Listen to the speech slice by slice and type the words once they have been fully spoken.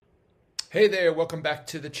Hey there, welcome back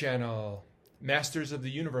to the channel. Masters of the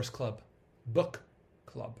Universe Club, Book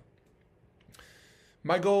Club.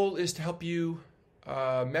 My goal is to help you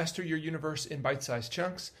master your universe in bite-sized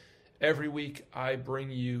chunks. Every week I bring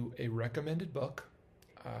you a recommended book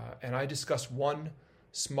and I discuss one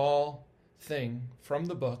small thing from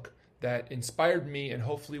the book that inspired me and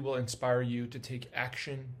hopefully will inspire you to take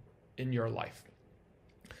action in your life.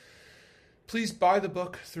 Please buy the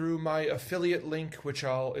book through my affiliate link, which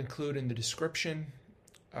I'll include in the description.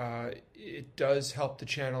 It does help the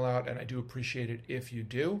channel out, and I do appreciate it if you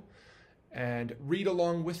do. And read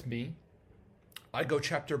along with me. I go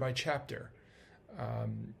chapter by chapter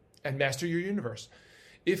and master your universe.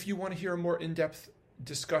 If you want to hear a more in-depth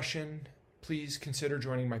discussion, please consider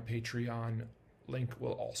joining my Patreon. Link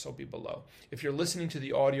will also be below. If you're listening to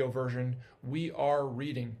the audio version, we are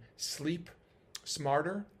reading Sleep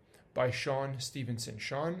Smarter by Shawn Stevenson.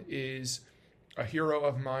 Shawn is a hero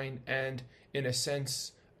of mine and, in a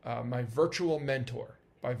sense, my virtual mentor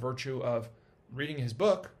by virtue of reading his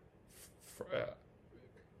book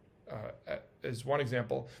as one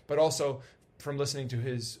example, but also from listening to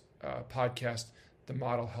his podcast, The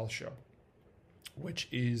Model Health Show, which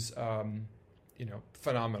is,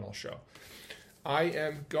 phenomenal show.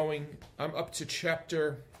 I'm up to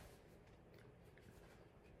chapter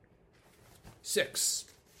 6.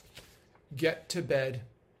 Get to bed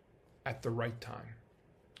at the right time.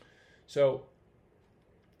 So,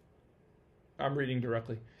 I'm reading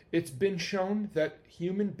directly. It's been shown that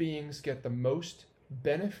human beings get the most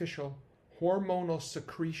beneficial hormonal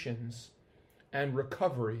secretions and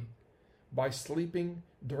recovery by sleeping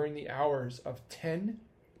during the hours of 10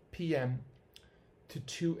 p.m. to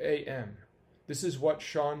 2 a.m. This is what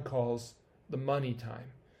Shawn calls the money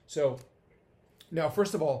time. So, now,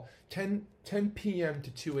 first of all, 10 p.m. to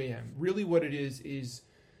 2 a.m. Really what it is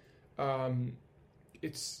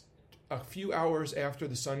it's a few hours after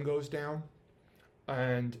the sun goes down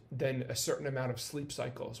and then a certain amount of sleep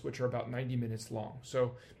cycles, which are about 90 minutes long.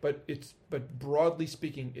 So, but broadly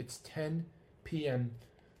speaking, it's 10 p.m.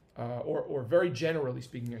 Or very generally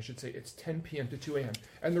speaking, I should say, it's 10 p.m. to 2 a.m.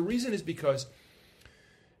 And the reason is because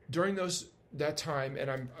during that time, and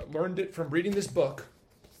I learned it from reading this book,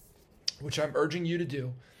 which I'm urging you to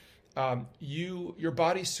do, your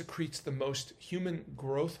body secretes the most human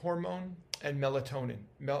growth hormone and melatonin.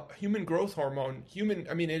 Human growth hormone,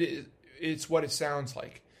 it's what it sounds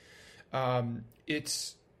like.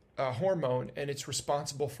 It's a hormone, and it's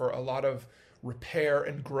responsible for a lot of repair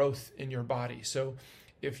and growth in your body. So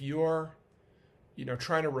if you're,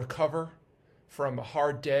 trying to recover from a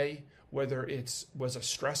hard day, whether was a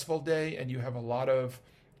stressful day and you have a lot of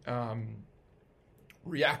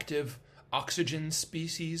reactive oxygen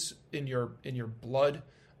species in your blood,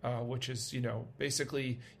 which is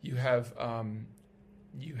basically you have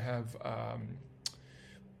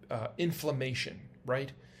inflammation,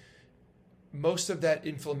 right? Most of that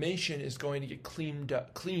inflammation is going to get cleaned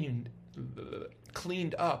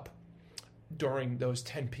up during those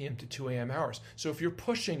 10 p.m. to 2 a.m. hours. So if you're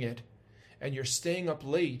pushing it and you're staying up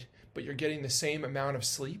late, but you're getting the same amount of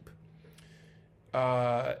sleep,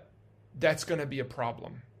 that's going to be a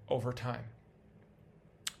problem over time.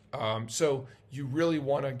 So you really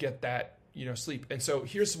want to get that, sleep. And so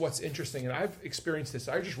here's what's interesting. And I've experienced this.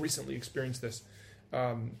 I just recently experienced this.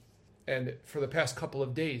 And for the past couple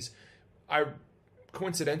of days, I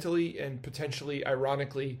coincidentally and potentially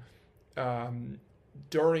ironically,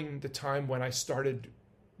 during the time when I started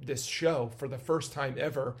this show for the first time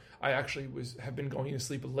ever, I actually have been going to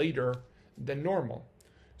sleep later than normal.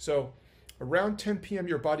 So around 10 p.m.,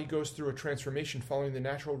 your body goes through a transformation following the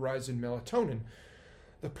natural rise in melatonin.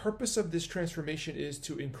 The purpose of this transformation is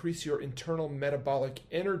to increase your internal metabolic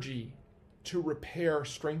energy to repair,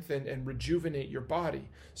 strengthen, and rejuvenate your body.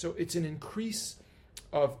 So it's an increase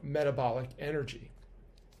of metabolic energy.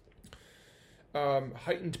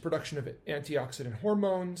 Heightened production of antioxidant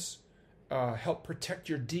hormones help protect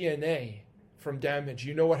your DNA from damage.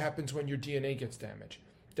 You know what happens when your DNA gets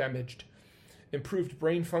damaged. Improved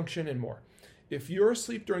brain function and more. If you're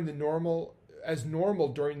asleep during normal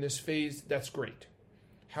during this phase, that's great.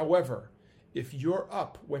 However, if you're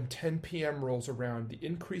up when 10 p.m. rolls around, the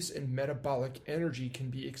increase in metabolic energy can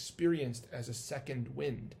be experienced as a second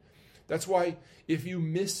wind. That's why if you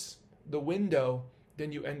miss the window,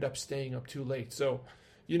 then you end up staying up too late. So,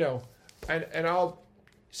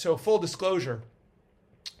 so full disclosure,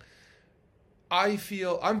 I'm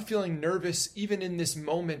feeling nervous even in this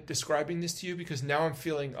moment describing this to you because now I'm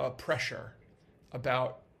feeling a pressure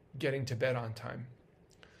about getting to bed on time.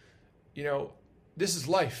 This is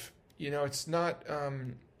life. It's not,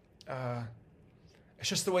 it's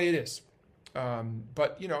just the way it is.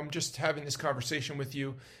 But, I'm just having this conversation with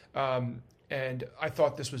you, and I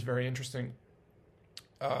thought this was very interesting.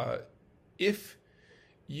 If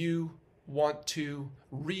you want to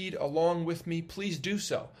read along with me, please do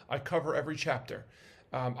so. I cover every chapter.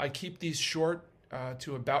 I keep these short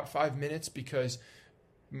to about 5 minutes because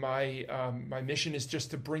my mission is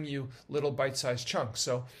just to bring you little bite-sized chunks.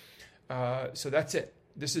 So that's it.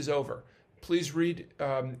 This is over. Please read.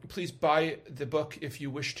 Please buy the book if you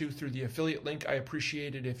wish to through the affiliate link. I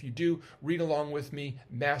appreciate it if you do. Read along with me.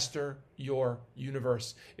 Master your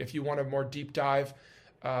universe. If you want a more deep dive,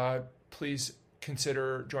 please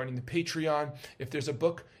consider joining the Patreon. If there's a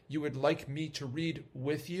book you would like me to read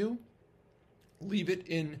with you, leave it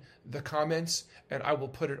in the comments and I will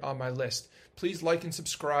put it on my list. Please like and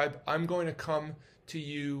subscribe. I'm going to come to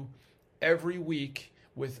you every week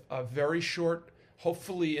with a very short,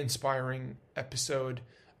 hopefully inspiring episode,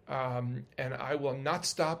 and I will not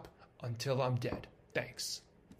stop until I'm dead. Thanks.